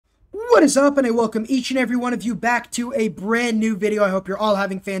What is up, and I welcome each and every one of you back to a brand new video. I hope you're all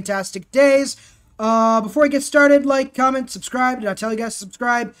having fantastic days. Before I get started, like, comment, subscribe. Did I tell you guys to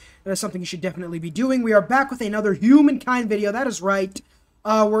subscribe? That is something you should definitely be doing. We are back with another Humankind video. That is right.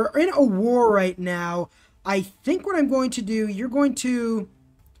 We're in a war right now. I think what I'm going to do, you're going to...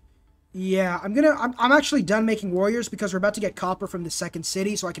 Yeah, I'm actually done making warriors because we're about to get copper from the second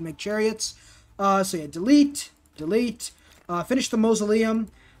city, so I can make chariots. So yeah, delete. Finish the mausoleum.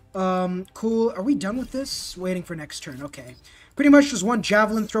 Cool. Are we done with this? Waiting for next turn. Okay. Pretty much just one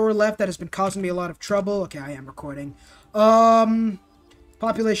javelin thrower left that has been causing me a lot of trouble. Okay, I am recording.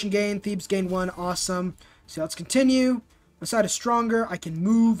 Population gain. Thebes gain 1. Awesome. So let's continue. My side is stronger. I can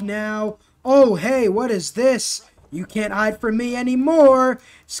move now. Oh, hey, what is this? You can't hide from me anymore.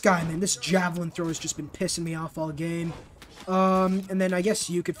 Skyman, this javelin thrower's just been pissing me off all game. And then I guess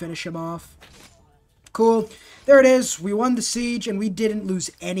you could finish him off. Cool. There it is. We won the siege, and we didn't lose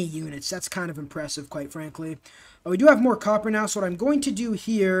any units. That's kind of impressive, quite frankly. We do have more copper now, so what I'm going to do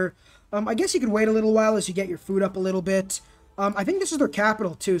here... I guess you could wait a little while as you get your food up a little bit. I think this is their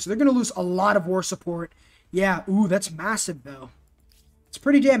capital, too, so they're going to lose a lot of war support. Yeah, ooh, that's massive, though. It's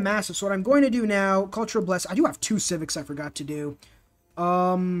pretty damn massive, so what I'm going to do now... Cultural Bless... I do have 2 civics I forgot to do.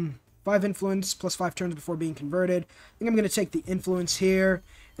 5 influence, plus 5 turns before being converted. I think I'm going to take the influence here.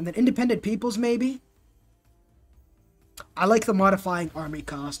 And then independent peoples, maybe? I like the modifying army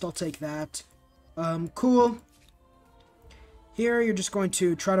cost. I'll take that. Cool. Here, you're just going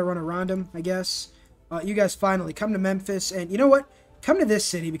to try to run around him, I guess. You guys finally come to Memphis. And you know what? Come to this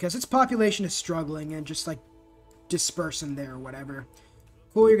city because its population is struggling. And just, like, disperse them there or whatever.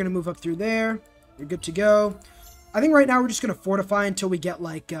 Cool, you're going to move up through there. You're good to go. I think right now we're just going to fortify until we get,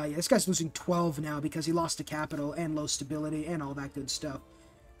 like... yeah, this guy's losing 12 now because he lost the capital and low stability and all that good stuff.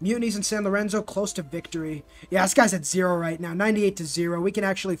 Mutinies in San Lorenzo, close to victory. Yeah, this guy's at 0 right now. 98 to 0. We can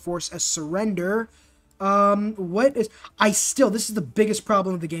actually force a surrender. What is... this is the biggest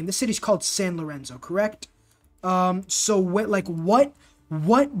problem of the game. This city's called San Lorenzo, correct? So,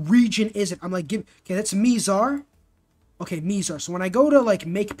 what region is it? I'm like, okay, that's Mizar. Okay, Mizar. So when I go to, like,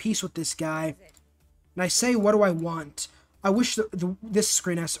 make peace with this guy, and I say, what do I want? I wish this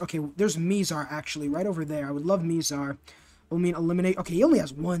screen has... Okay, there's Mizar, actually, right over there. I would love Mizar. I mean, eliminate... Okay, he only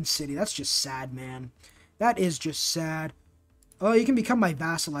has 1 city. That's just sad, man. That is just sad. Oh, you can become my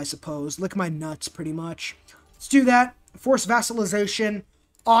vassal, I suppose. Lick my nuts, pretty much. Let's do that. Force vassalization.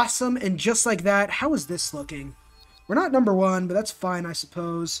 Awesome. And just like that, how is this looking? We're not number 1, but that's fine, I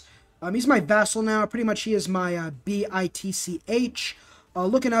suppose. He's my vassal now. Pretty much he is my BITCH.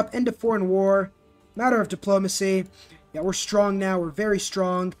 Looking up, end of foreign war. Matter of diplomacy. Yeah, we're strong now. We're very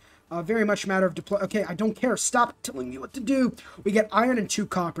strong. Very much matter of deploy. Okay, I don't care. Stop telling me what to do. We get iron and 2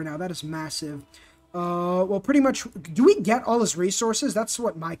 copper now. That is massive. Well, pretty much... Do we get all his resources? That's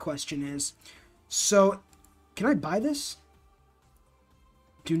what my question is. So, can I buy this?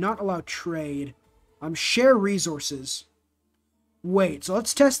 Do not allow trade. Share resources. Wait, so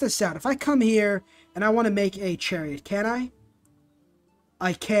let's test this out. If I come here and I want to make a chariot, can I?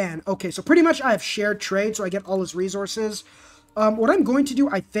 I can. Okay, so pretty much I have shared trade, so I get all his resources. What I'm going to do,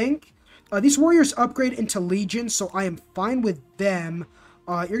 I think, these warriors upgrade into legions, so I am fine with them.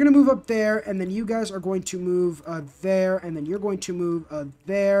 You're going to move up there, and then you guys are going to move there, and then you're going to move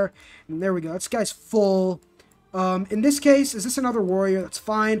there, and there we go. This guy's full. In this case, is this another warrior? That's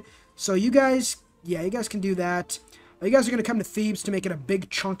fine. So you guys, yeah, you guys can do that. You guys are going to come to Thebes to make it a big,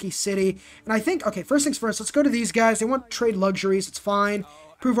 chunky city. And I think, okay, first things first, let's go to these guys. They want trade luxuries. It's fine.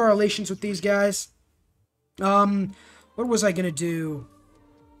 Improve our relations with these guys. What was I going to do?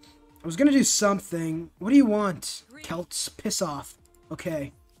 I was going to do something. What do you want? Celts, piss off.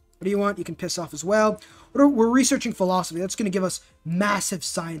 Okay. What do you want? You can piss off as well. We're researching philosophy. That's going to give us massive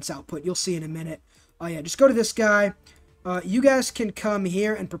science output. You'll see in a minute. Oh, yeah. Just go to this guy. You guys can come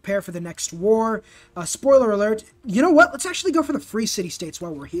here and prepare for the next war. Spoiler alert. You know what? Let's actually go for the free city-states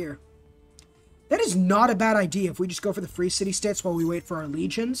while we're here. That is not a bad idea if we just go for the free city-states while we wait for our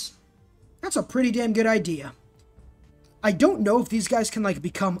legions. That's a pretty damn good idea. I don't know if these guys can, like,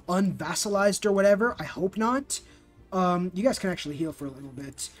 become unvassalized or whatever. I hope not. You guys can actually heal for a little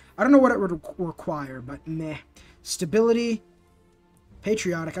bit. I don't know what it would require, but meh. Stability.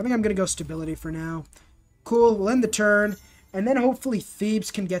 Patriotic. I think I'm going to go stability for now. Cool. We'll end the turn. And then hopefully Thebes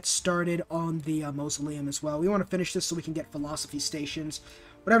can get started on the mausoleum as well. We want to finish this so we can get philosophy stations.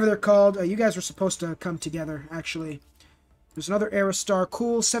 Whatever they're called. You guys were supposed to come together, actually. There's another era star.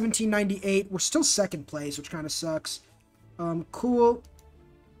 Cool. 1798. We're still second place, which kind of sucks. Cool.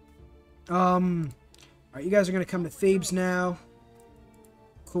 Alright, you guys are gonna come to Thebes now.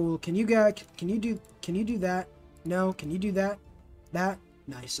 Cool. Can you do that? No, can you do that? That?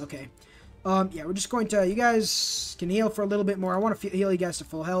 Nice, okay. Yeah, we're just going to... You guys can heal for a little bit more. I want to heal you guys to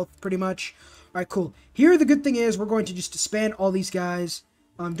full health, pretty much. Alright, cool. Here, the good thing is we're going to just disband all these guys.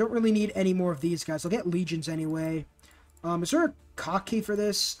 Don't really need any more of these guys. I'll get legions anyway. Is there a cock key for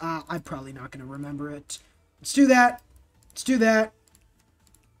this? I'm probably not going to remember it. Let's do that. Let's do that.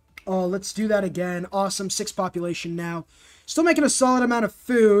 Oh, let's do that again. Awesome. 6 population now. Still making a solid amount of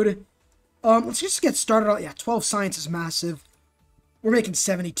food. Let's just get started on... Yeah, 12 science is massive. We're making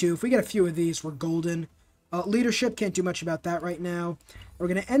 72. If we get a few of these, we're golden. Leadership, can't do much about that right now. We're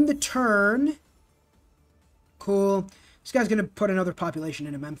going to end the turn. Cool. This guy's going to put another population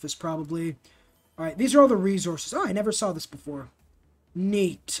into Memphis, probably. Alright, these are all the resources. Oh, I never saw this before.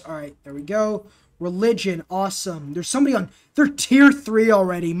 Neat. Alright, there we go. Religion, awesome. There's somebody on... They're tier 3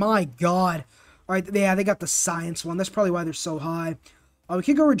 already. My god. Alright, yeah, they got the science one. That's probably why they're so high. We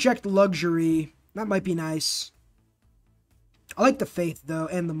could go reject luxury. That might be nice. I like the faith, though,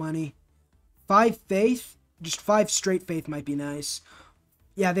 and the money. 5 faith? Just 5 straight faith might be nice.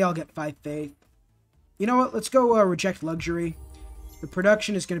 Yeah, they all get 5 faith. You know what? Let's go reject luxury. The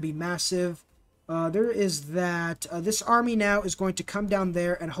production is going to be massive. There is that. This army now is going to come down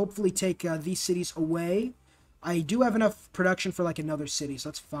there and hopefully take these cities away. I do have enough production for, like, another city, so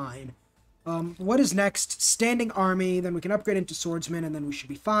that's fine. What is next? Standing army. Then we can upgrade into swordsman, and then we should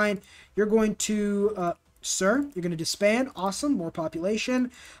be fine. You're going to... Sir, you're going to disband. Awesome. More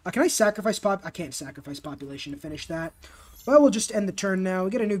population. Can I sacrifice I can't sacrifice population to finish that. Well, we'll just end the turn now. We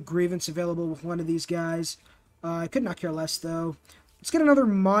get a new grievance available with one of these guys. I could not care less, though. Let's get another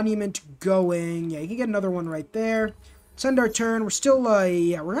monument going. Yeah, you can get another one right there. Let's end our turn. We're still,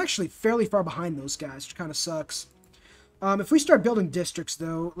 yeah, we're actually fairly far behind those guys, which kind of sucks. If we start building districts,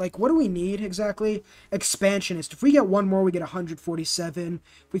 though, like, what do we need exactly? Expansionist. If we get one more, we get 147.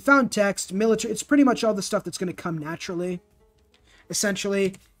 If we found text, military, it's pretty much all the stuff that's going to come naturally,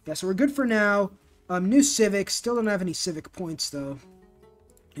 essentially. Yeah, so we're good for now. New civic. Still don't have any civic points, though.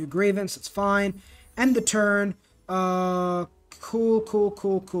 New grievance. That's fine. End the turn. Cool.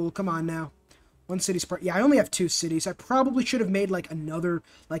 Come on, now. One city's part. Yeah, I only have 2 cities. I probably should have made, like, another,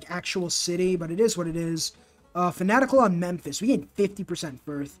 like, actual city, but it is what it is. Fanatical on Memphis. We gained 50%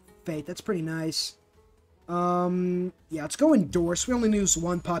 faith. That's pretty nice. Yeah, let's go endorse. We only lose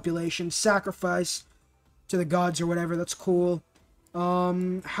 1 population. Sacrifice to the gods or whatever. That's cool.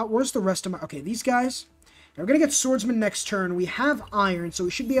 Where's the rest of my... Okay, these guys. We're gonna get swordsman next turn. We have iron, so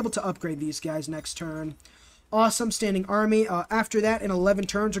we should be able to upgrade these guys next turn. Awesome. Standing army. After that, in 11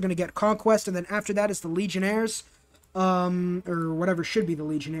 turns, we're gonna get conquest, and then after that is the legionnaires. Or whatever should be the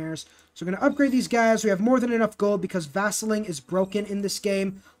legionnaires. So we're going to upgrade these guys. We have more than enough gold because vassaling is broken in this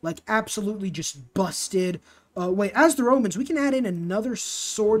game. Like, absolutely just busted. Wait, as the Romans, we can add in another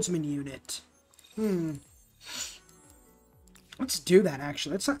swordsman unit. Let's do that,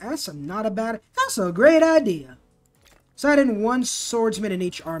 actually. That's not a bad... That's a great idea. Let's add in 1 swordsman in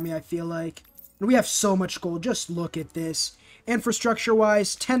each army, I feel like. And we have so much gold. Just look at this.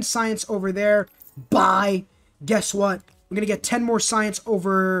 Infrastructure-wise, 10 science over there. Bye. Guess what? We're going to get 10 more science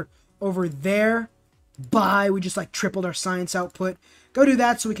over there. Bye. We just, like, tripled our science output. Go do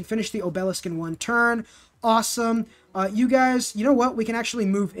that so we can finish the obelisk in 1 turn. Awesome. You guys, you know what? We can actually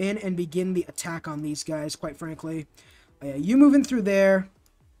move in and begin the attack on these guys, quite frankly. You move in through there.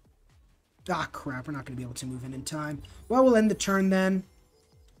 Ah, crap. We're not going to be able to move in time. Well, we'll end the turn then.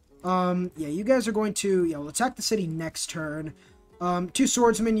 Yeah, you guys are going to... Yeah, we'll attack the city next turn. 2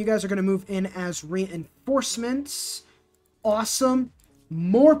 swordsmen, you guys are going to move in as reinforcements. Awesome.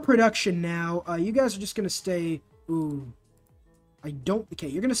 More production now. You guys are just going to stay... Ooh. Okay,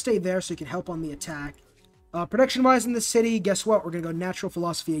 you're going to stay there so you can help on the attack. Production-wise in the city, guess what? We're going to go natural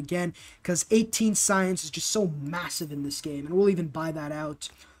philosophy again, because 18 science is just so massive in this game, and we'll even buy that out.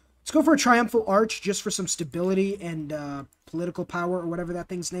 Let's go for a triumphal arch, just for some stability and political power, or whatever that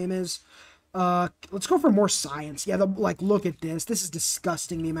thing's name is. Let's go for more science. Yeah, like, look at this. This is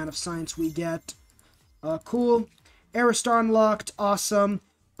disgusting, the amount of science we get. Cool. Aristar unlocked. Awesome.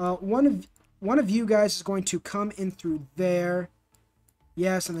 One of you guys is going to come in through there.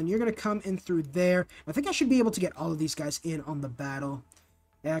 Yes, and then you're going to come in through there. I think I should be able to get all of these guys in on the battle.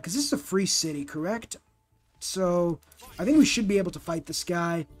 Yeah, because this is a free city, correct? So, I think we should be able to fight this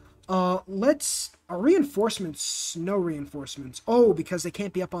guy. Reinforcements, no reinforcements. Oh, because they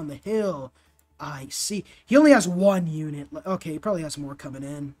can't be up on the hill. I see. He only has 1 unit. Okay, he probably has more coming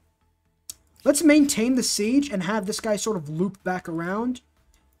in. Let's maintain the siege and have this guy sort of loop back around.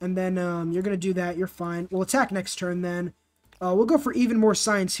 And then, you're going to do that. You're fine. We'll attack next turn then. We'll go for even more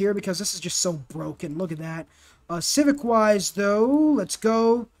science here because this is just so broken. Look at that. Civic-wise, though, let's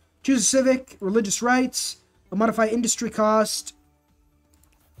go. Choose a civic, religious rights, modify industry cost.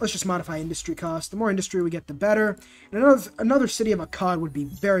 let's just modify industry cost. The more industry we get, the better. And another city of Akkad would be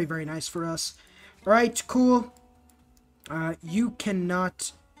very, very nice for us. Alright, cool. You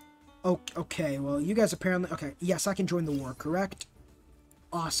cannot... Oh, okay, well, you guys apparently... Okay, yes, I can join the war, correct?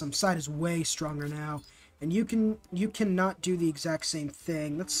 Awesome. Side is way stronger now. And you cannot do the exact same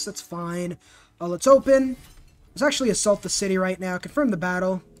thing. That's fine. Let's open. Let's actually assault the city right now. Confirm the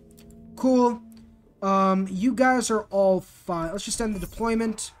battle. Cool. You guys are all fine. Let's just end the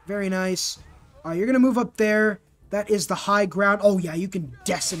deployment. Very nice. You're gonna move up there. That is the high ground. Oh, yeah, you can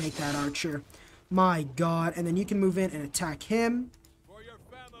decimate that archer. My god. And then you can move in and attack him.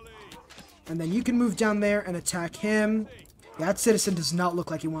 And then you can move down there and attack him. Yeah, that citizen does not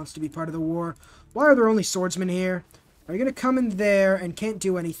look like he wants to be part of the war. Why are there only swordsmen here? Are you going to come in there and can't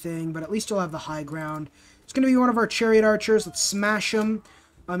do anything, but at least you'll have the high ground. It's going to be one of our chariot archers. Let's smash him.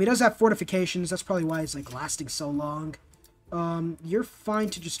 He does have fortifications. That's probably why he's, like, lasting so long. You're fine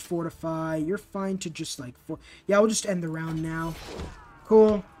to just fortify. You're fine to just, like... Yeah, we'll just end the round now.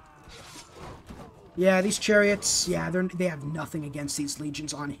 Cool. Yeah, these chariots, yeah, they have nothing against these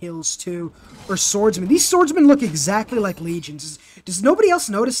legions on hills, too. Or swordsmen. These swordsmen look exactly like legions. Does nobody else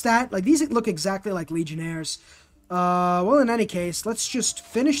notice that? Like, these look exactly like legionnaires. Well, in any case, let's just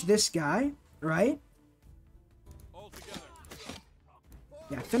finish this guy, right?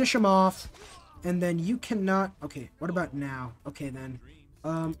 Yeah, finish him off. And then you cannot... Okay, what about now? Okay, then.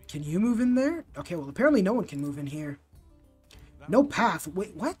 Can you move in there? Okay, well, apparently no one can move in here. No path.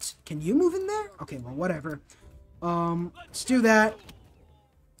 Wait, what? Can you move in there? Okay, well, whatever. Let's do that.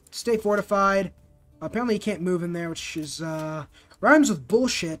 Stay fortified. Apparently you can't move in there, which is, rhymes with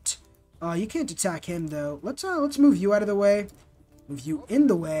bullshit. You can't attack him, though. Let's move you out of the way. Move you in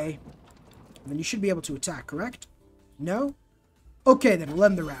the way. And then you should be able to attack, correct? No? Okay, then we'll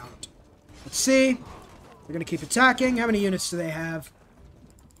end the round. Let's see. They're gonna keep attacking. How many units do they have?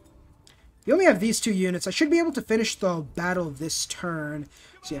 You only have these 2 units. I should be able to finish the battle this turn.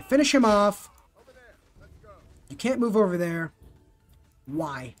 So yeah, finish him off. You can't move over there.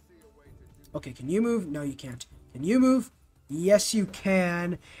 Why? Okay, can you move? No, you can't. Can you move? Yes, you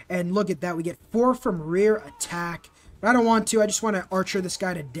can. And look at that. We get 4 from rear attack. But I don't want to. I just want to archer this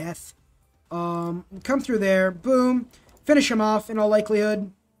guy to death. Come through there. Boom. Finish him off in all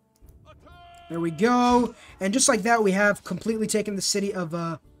likelihood. There we go. And just like that, we have completely taken the city of,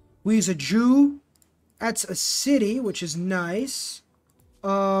 Umayyad. That's a city, which is nice.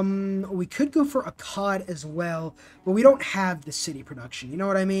 We could go for Akkad as well, but we don't have the city production. You know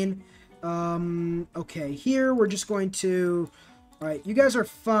what I mean? Okay, here we're just going to... Alright, you guys are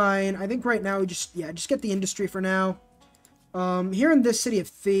fine. I think right now we just get the industry for now. Here in this city of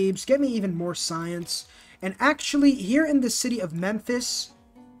Thebes, get me even more science. And actually, here in the city of Memphis,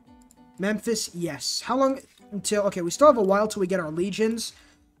 yes. How long until... Okay, we still have a while till we get our legions.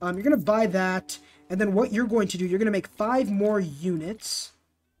 You're going to buy that, and then what you're going to do, you're going to make 5 more units.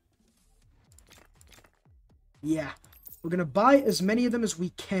 Yeah. We're going to buy as many of them as we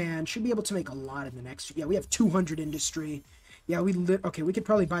can. Should be able to make a lot in the next... Yeah, we have 200 industry. Yeah, okay, we could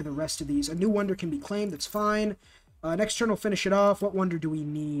probably buy the rest of these. A new wonder can be claimed, that's fine. Next turn we'll finish it off. What wonder do we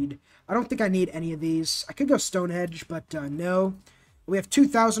need? I don't think I need any of these. I could go Stonehenge, but no. We have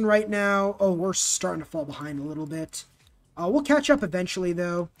 2,000 right now. Oh, we're starting to fall behind a little bit. We'll catch up eventually,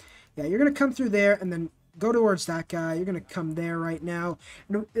 though. Yeah, you're going to come through there and then go towards that guy. You're going to come there right now.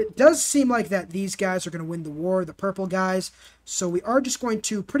 And it does seem like that these guys are going to win the war, the purple guys. So we are just going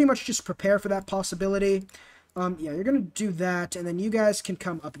to pretty much just prepare for that possibility. Yeah, you're going to do that. And then you guys can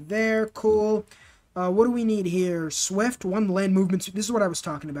come up there. Cool. What do we need here? Swift, 1 land movement. This is what I was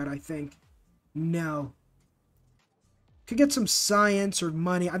talking about, I think. No. Could get some science or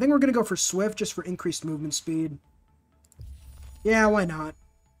money. I think we're going to go for Swift just for increased movement speed. Yeah, why not?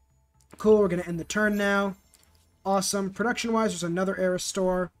 Cool, we're going to end the turn now. Awesome. Production-wise, there's another era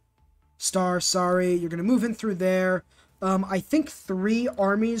star, sorry. You're going to move in through there. I think 3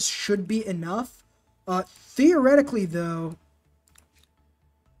 armies should be enough. Theoretically, though...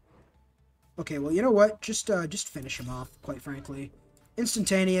 Okay, well, you know what? Just finish him off, quite frankly.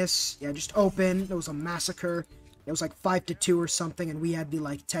 Instantaneous. Yeah, just open. There was a massacre. It was like 5-2 or something, and we had the,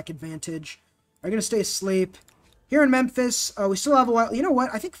 like, tech advantage. Are going to stay asleep. Here in Memphis, we still have a while. You know what?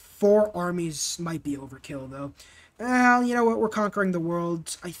 I think 4 armies might be overkill, though. Well, you know what? We're conquering the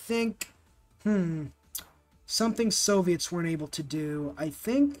world. I think, something Soviets weren't able to do. I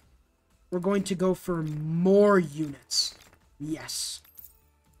think we're going to go for more units. Yes.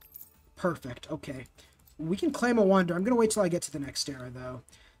 Perfect. Okay. We can claim a wonder. I'm going to wait till I get to the next era, though.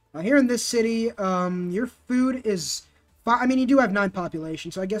 Here in this city, your food is... I mean, you do have 9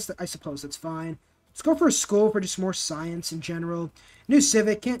 population, so I suppose that's fine. Let's go for a school for just more science in general. New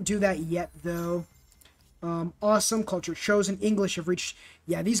civic, can't do that yet, though. Awesome, culture chosen. English have reached...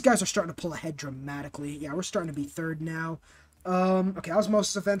 Yeah, these guys are starting to pull ahead dramatically. Yeah, we're starting to be third now. Okay,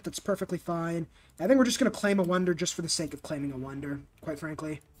 osmosis event, that's perfectly fine. I think we're just going to claim a wonder just for the sake of claiming a wonder, quite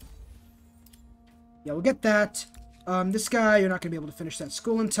frankly. Yeah, we'll get that. This guy, you're not going to be able to finish that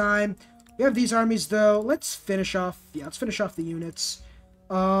school in time. We have these armies, though. Let's finish off... Yeah, let's finish off the units.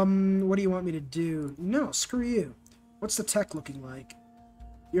 What do you want me to do? No, screw you. What's the tech looking like?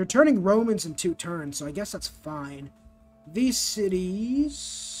 You're turning Romans in 2 turns, so I guess that's fine. These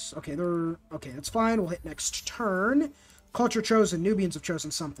cities... Okay, they're... Okay, that's fine. We'll hit next turn. Culture chosen. Nubians have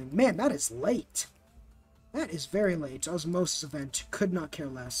chosen something. Man, that is late. That is very late. Osmosis event. Could not care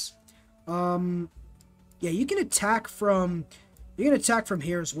less. Yeah, you can attack from... You can attack from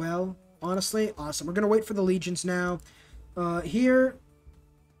here as well. Honestly, awesome. We're going to wait for the legions now. Here...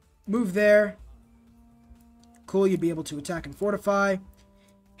 Move there. Cool, you'd be able to attack and fortify.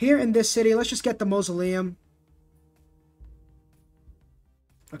 Here in this city, let's just get the mausoleum.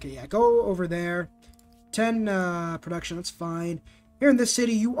 Okay, yeah, go over there. 10 production, that's fine. Here in this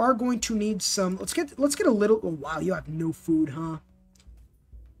city, you are going to need some... Let's get a little... Oh, wow, you have no food, huh?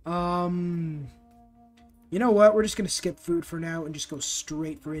 You know what? We're just going to skip food for now and just go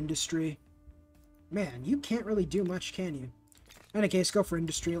straight for industry. Man, you can't really do much, can you? In any case, go for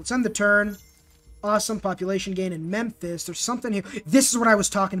industry. Let's end the turn. Awesome population gain in Memphis. There's something here. This is what I was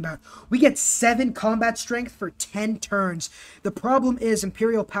talking about. We get 7 combat strength for 10 turns. The problem is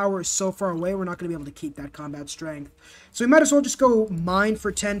Imperial power is so far away, we're not going to be able to keep that combat strength. So we might as well just go mine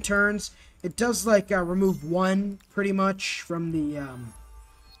for 10 turns. It does, like, remove 1, pretty much, from the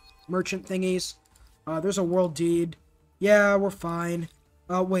merchant thingies. There's a world deed. Yeah, we're fine.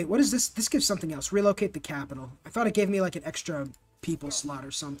 Wait, what is this? This gives something else. Relocate the capital. I thought it gave me, like, an extra people slot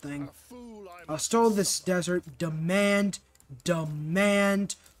or something. Stole this desert. Demand.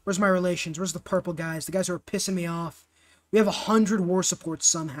 Where's my relations? Where's the purple guys? The guys who are pissing me off. We have 100 war supports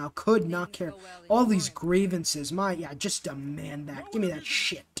somehow. Could not care. All these grievances. Yeah, just demand that. Give me that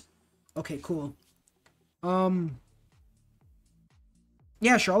shit. Okay, cool. Yeah,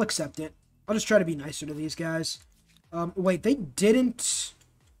 sure, I'll accept it. I'll just try to be nicer to these guys. Wait, they didn't...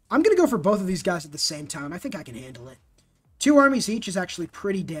 I'm gonna go for both of these guys at the same time. I think I can handle it. 2 armies each is actually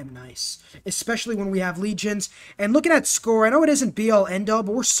pretty damn nice, especially when we have legions. And looking at score, I know it isn't be-all, end-all,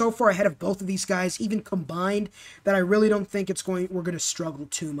 but we're so far ahead of both of these guys, even combined, that I really don't think we're going to struggle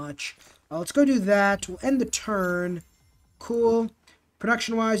too much. Let's go do that. We'll end the turn. Cool.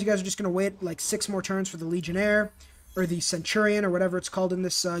 Production-wise, you guys are just going to wait like 6 more turns for the Legionnaire, or the Centurion, or whatever it's called in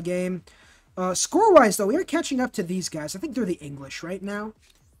this game. Score-wise, though, we are catching up to these guys. I think they're the English right now.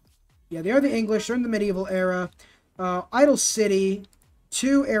 Yeah, they are the English. They're in the medieval era. Idle City,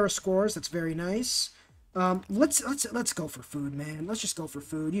 2 era scores. That's very nice. Let's go for food, man. Let's just go for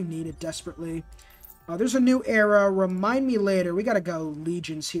food. You need it desperately. There's a new era. Remind me later. We gotta go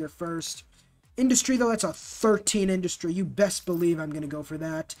legions here first. Industry, though, that's a 13 industry. You best believe I'm gonna go for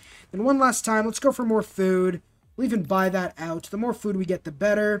that. And one last time, let's go for more food. We'll even buy that out. The more food we get, the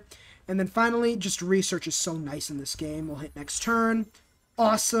better. And then finally, just research is so nice in this game. We'll hit next turn.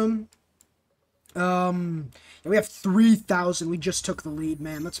 Awesome. We have 3,000. We just took the lead,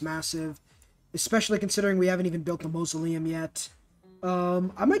 man. That's massive. Especially considering we haven't even built the mausoleum yet.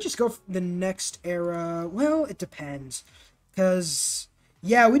 I might just go for the next era. Well, it depends. Because,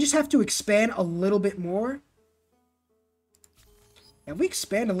 yeah, we just have to expand a little bit more. If we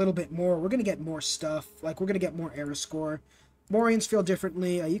expand a little bit more, we're going to get more stuff. Like, we're going to get more era score. Morians feel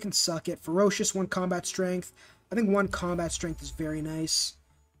differently. You can suck it. Ferocious, 1 combat strength. I think 1 combat strength is very nice.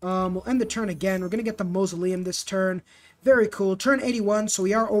 We'll end the turn again. We're going to get the mausoleum this turn. Very cool. Turn 81, so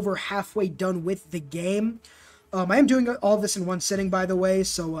we are over halfway done with the game. I am doing all this in one sitting, by the way,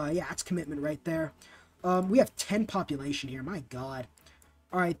 so yeah, it's commitment right there. We have 10 population here. My god.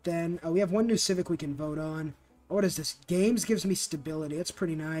 Alright then. We have 1 new civic we can vote on. What is this? Games gives me stability. That's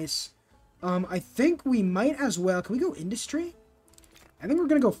pretty nice. I think we might as well... Can we go industry? I think we're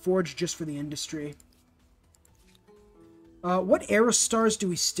going to go forge just for the industry. What era stars do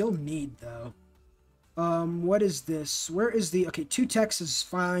we still need, though? What is this? Where is the... Okay, 2 techs is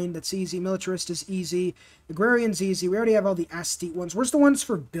fine. That's easy. Militarist is easy. Agrarian's easy. We already have all the Aesthete ones. Where's the ones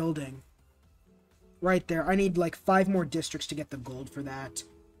for building? Right there. I need, like, 5 more districts to get the gold for that.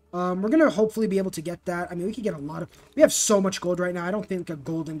 We're gonna hopefully be able to get that. I mean, we could get a lot of... We have so much gold right now. I don't think a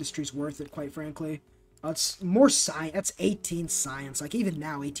gold industry is worth it, quite frankly. It's more science. That's 18 science. Like, even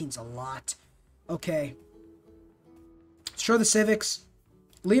now, 18's a lot. Okay. Show the civics.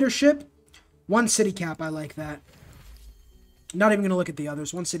 Leadership. 1 city cap. I like that. Not even going to look at the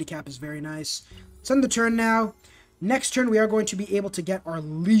others. 1 city cap is very nice. It's on the turn now. Next turn, we are going to be able to get our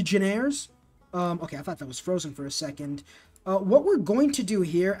Legionnaires. Okay, I thought that was frozen for a second. What we're going to do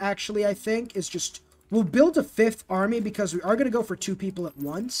here, actually, I think, is just... We'll build a 5th army because we are going to go for 2 people at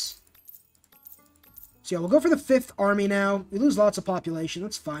once. So, yeah, we'll go for the 5th army now. We lose lots of population.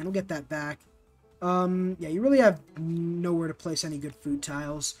 That's fine. We'll get that back. Yeah, you really have nowhere to place any good food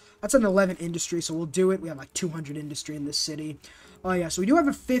tiles. That's an 11 industry, so we'll do it. We have like 200 industry in this city. Oh, yeah, so we do have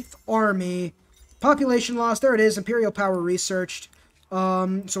a 5th army. Population loss, there it is. Imperial power researched.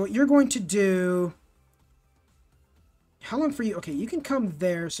 So what you're going to do... How long for you? Okay, you can come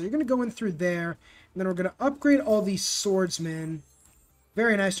there. So you're going to go in through there. And then we're going to upgrade all these swordsmen.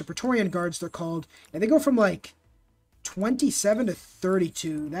 Very nice. The Praetorian Guards, they're called. And they go from like 27 to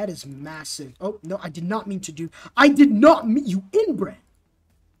 32. That is massive. Oh, no, I did not mean to do... I did not mean... You inbred!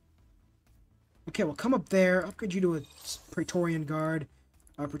 Okay, we'll come up there. Upgrade you to a Praetorian Guard.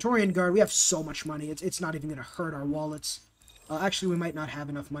 Praetorian Guard, we have so much money. It's not even going to hurt our wallets. Actually, we might not have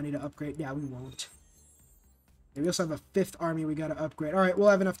enough money to upgrade. Yeah, we won't. Yeah, we also have a 5th army we got to upgrade. Alright, we'll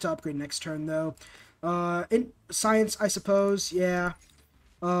have enough to upgrade next turn, though. In science, I suppose. Yeah.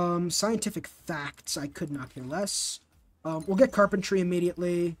 Scientific facts, I could not care less. We'll get carpentry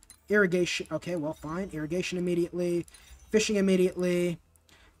immediately. Irrigation. Okay, well, fine. Irrigation immediately. Fishing immediately.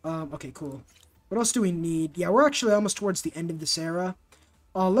 Okay, cool. What else do we need? Yeah, we're actually almost towards the end of this era.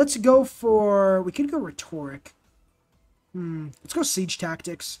 Let's go for... We could go rhetoric. Let's go siege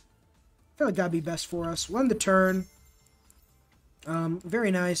tactics. I feel like that'd be best for us. We'll end the turn.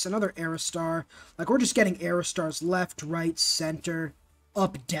 Very nice. Another era star. Like, we're just getting era stars left, right, center,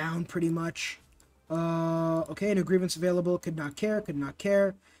 up, down, pretty much. Okay, new grievance available. Could not care, could not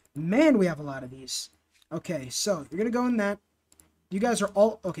care. Man, we have a lot of these. Okay, so, you're gonna go in that. You guys are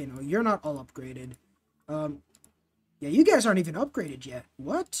all... Okay, no, you're not all upgraded. Yeah, you guys aren't even upgraded yet.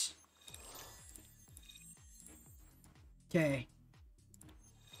 What? Okay.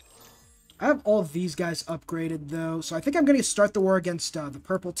 I have all of these guys upgraded, though. So I think I'm going to start the war against the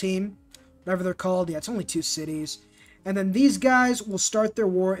purple team. Whatever they're called. Yeah, it's only 2 cities. And then these guys will start their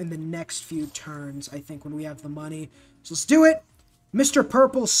war in the next few turns, I think, when we have the money. So let's do it. Mr.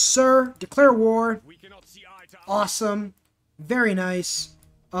 Purple, sir. Declare war. Awesome. Very nice.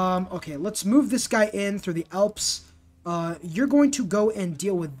 Okay, let's move this guy in through the Alps. You're going to go and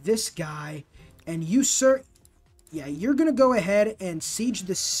deal with this guy. And you, sir... Yeah, you're going to go ahead and siege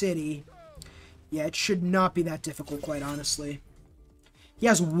the city. Yeah, it should not be that difficult, quite honestly. He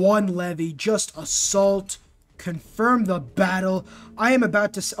has 1 levy. Just assault. Confirm the battle. I am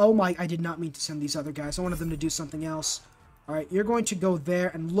about to... Oh my... I did not mean to send these other guys. I wanted them to do something else. Alright, you're going to go there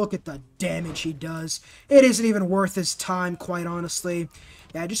and look at the damage he does. It isn't even worth his time, quite honestly.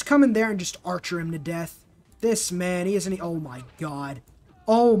 Yeah, just come in there and just archer him to death. This man, he isn't... Oh my god.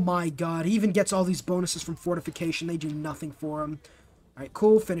 Oh my god. He even gets all these bonuses from fortification. They do nothing for him. Alright,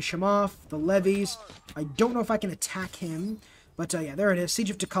 cool. Finish him off. The levies. I don't know if I can attack him. But, yeah, there it is. Siege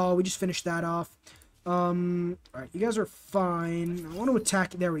of Tikal. We just finished that off. Alright, you guys are fine. I want to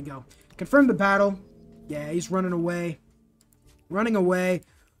attack. There we go. Confirm the battle. Yeah, he's running away. Running away.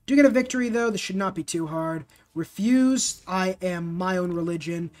 Do get a victory, though. This should not be too hard. Refuse. I am my own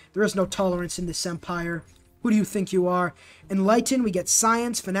religion. There is no tolerance in this empire. Who do you think you are? Enlighten, we get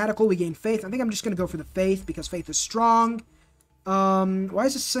science. Fanatical, we gain faith. I think I'm just going to go for the faith, because faith is strong. Why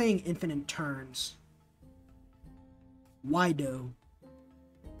is this saying infinite turns? Why do?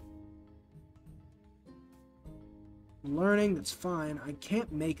 Learning, that's fine. I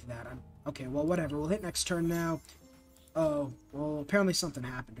can't make that. Okay, well, whatever. We'll hit next turn now. Oh, well, apparently something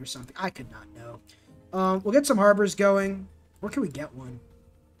happened or something. I could not know. We'll get some harbors going. Where can we get one?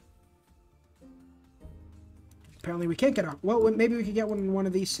 Apparently we can't get a... Well, maybe we could get one in one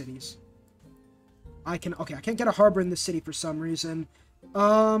of these cities. Okay, I can't get a harbor in this city for some reason.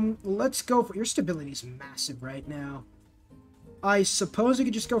 Let's go for... Your stability is massive right now. I suppose we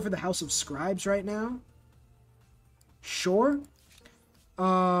could just go for the House of Scribes right now. Sure.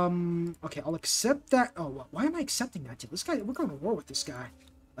 Okay, I'll accept that. Oh, why am I accepting that? This guy, we're going to war with this guy.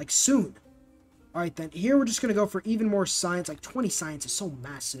 Like, soon. Alright, then. Here, we're just going to go for even more science. Like, 20 science is so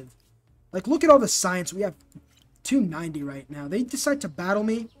massive. Like, look at all the science. We have 290 right now. They decide to battle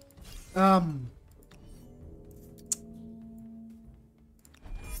me. I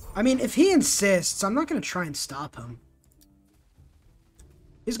mean, if he insists, I'm not going to try and stop him.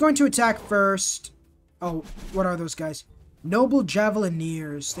 He's going to attack first. Oh, what are those guys? Noble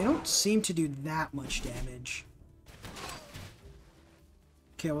Javelineers. They don't seem to do that much damage.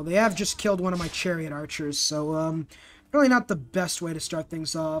 Okay, well, they have just killed one of my chariot archers, so, probably not the best way to start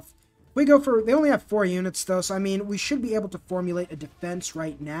things off. We go for... They only have 4 units, though, so, I mean, we should be able to formulate a defense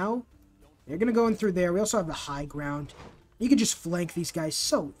right now. They're going to go in through there. We also have the high ground. You can just flank these guys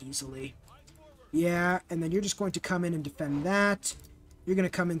so easily. Yeah, and then you're just going to come in and defend that. You're going to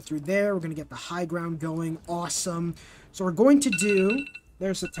come in through there. We're going to get the high ground going. Awesome. So we're going to do...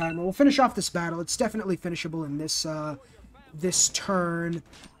 There's the timer. We'll finish off this battle. It's definitely finishable in this, this turn.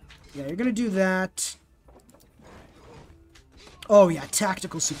 Yeah, you're going to do that. Oh, yeah,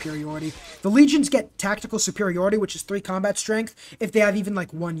 tactical superiority. The legions get tactical superiority, which is 3 combat strength, if they have even,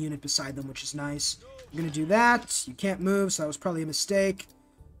 like, 1 unit beside them, which is nice. You're going to do that. You can't move, so that was probably a mistake.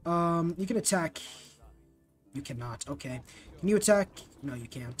 You can attack... You cannot. Okay. Can you attack? No, you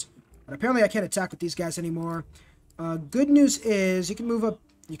can't. But apparently I can't attack with these guys anymore. Good news is you can move up.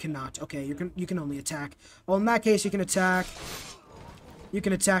 You cannot. Okay, you can only attack. Well, in that case, you can attack. You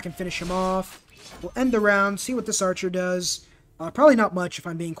can attack and finish him off. We'll end the round, see what this archer does. Probably not much, if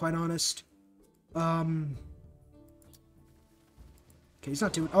I'm being quite honest. Okay, he's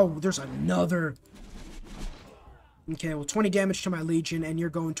not doing... Oh, there's another... Okay, well, 20 damage to my legion, and you're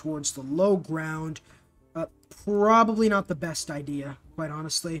going towards the low ground. Probably not the best idea, quite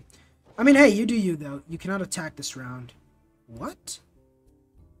honestly. I mean, hey, you do you, though. You cannot attack this round. What?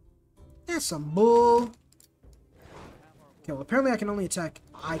 That's some bull. Okay, well, apparently I can only attack...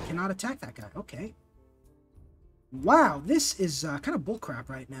 I cannot attack that guy. Okay. Wow, this is kind of bullcrap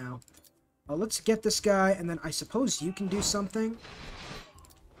right now. Let's get this guy, and then I suppose you can do something.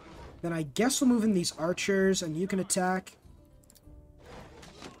 Then I guess we'll move in these archers, and you can attack.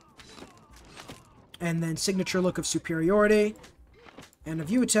 And then signature look of superiority. And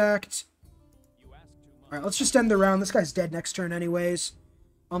if you attacked... Alright, let's just end the round. This guy's dead next turn anyways.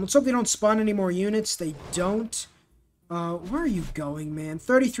 Let's hope they don't spawn any more units. They don't. Where are you going, man?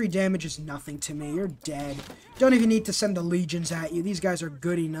 33 damage is nothing to me. You're dead. Don't even need to send the legions at you. These guys are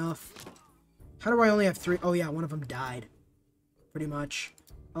good enough. How do I only have 3? Oh, yeah, one of them died. Pretty much.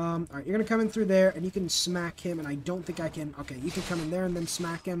 Alright, you're gonna come in through there, and you can smack him, and I don't think I can... Okay, you can come in there and then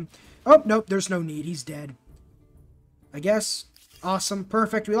smack him. Oh, nope, there's no need. He's dead. I guess. Awesome.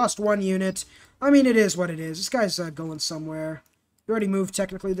 Perfect. We lost 1 unit. I mean, it is what it is. This guy's going somewhere. You already moved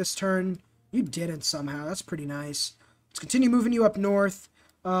technically this turn. You didn't somehow. That's pretty nice. Let's continue moving you up north.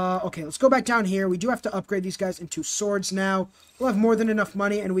 Okay, let's go back down here. We do have to upgrade these guys into swords now. We'll have more than enough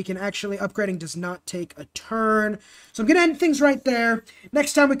money, and we can actually... Upgrading does not take a turn. So I'm going to end things right there.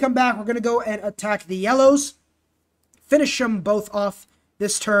 Next time we come back, we're going to go and attack the yellows. Finish them both off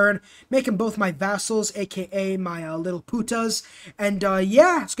this turn. Make them both my vassals, a.k.a. my little putas. And,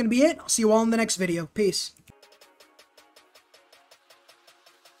 yeah, it's going to be it. I'll see you all in the next video. Peace.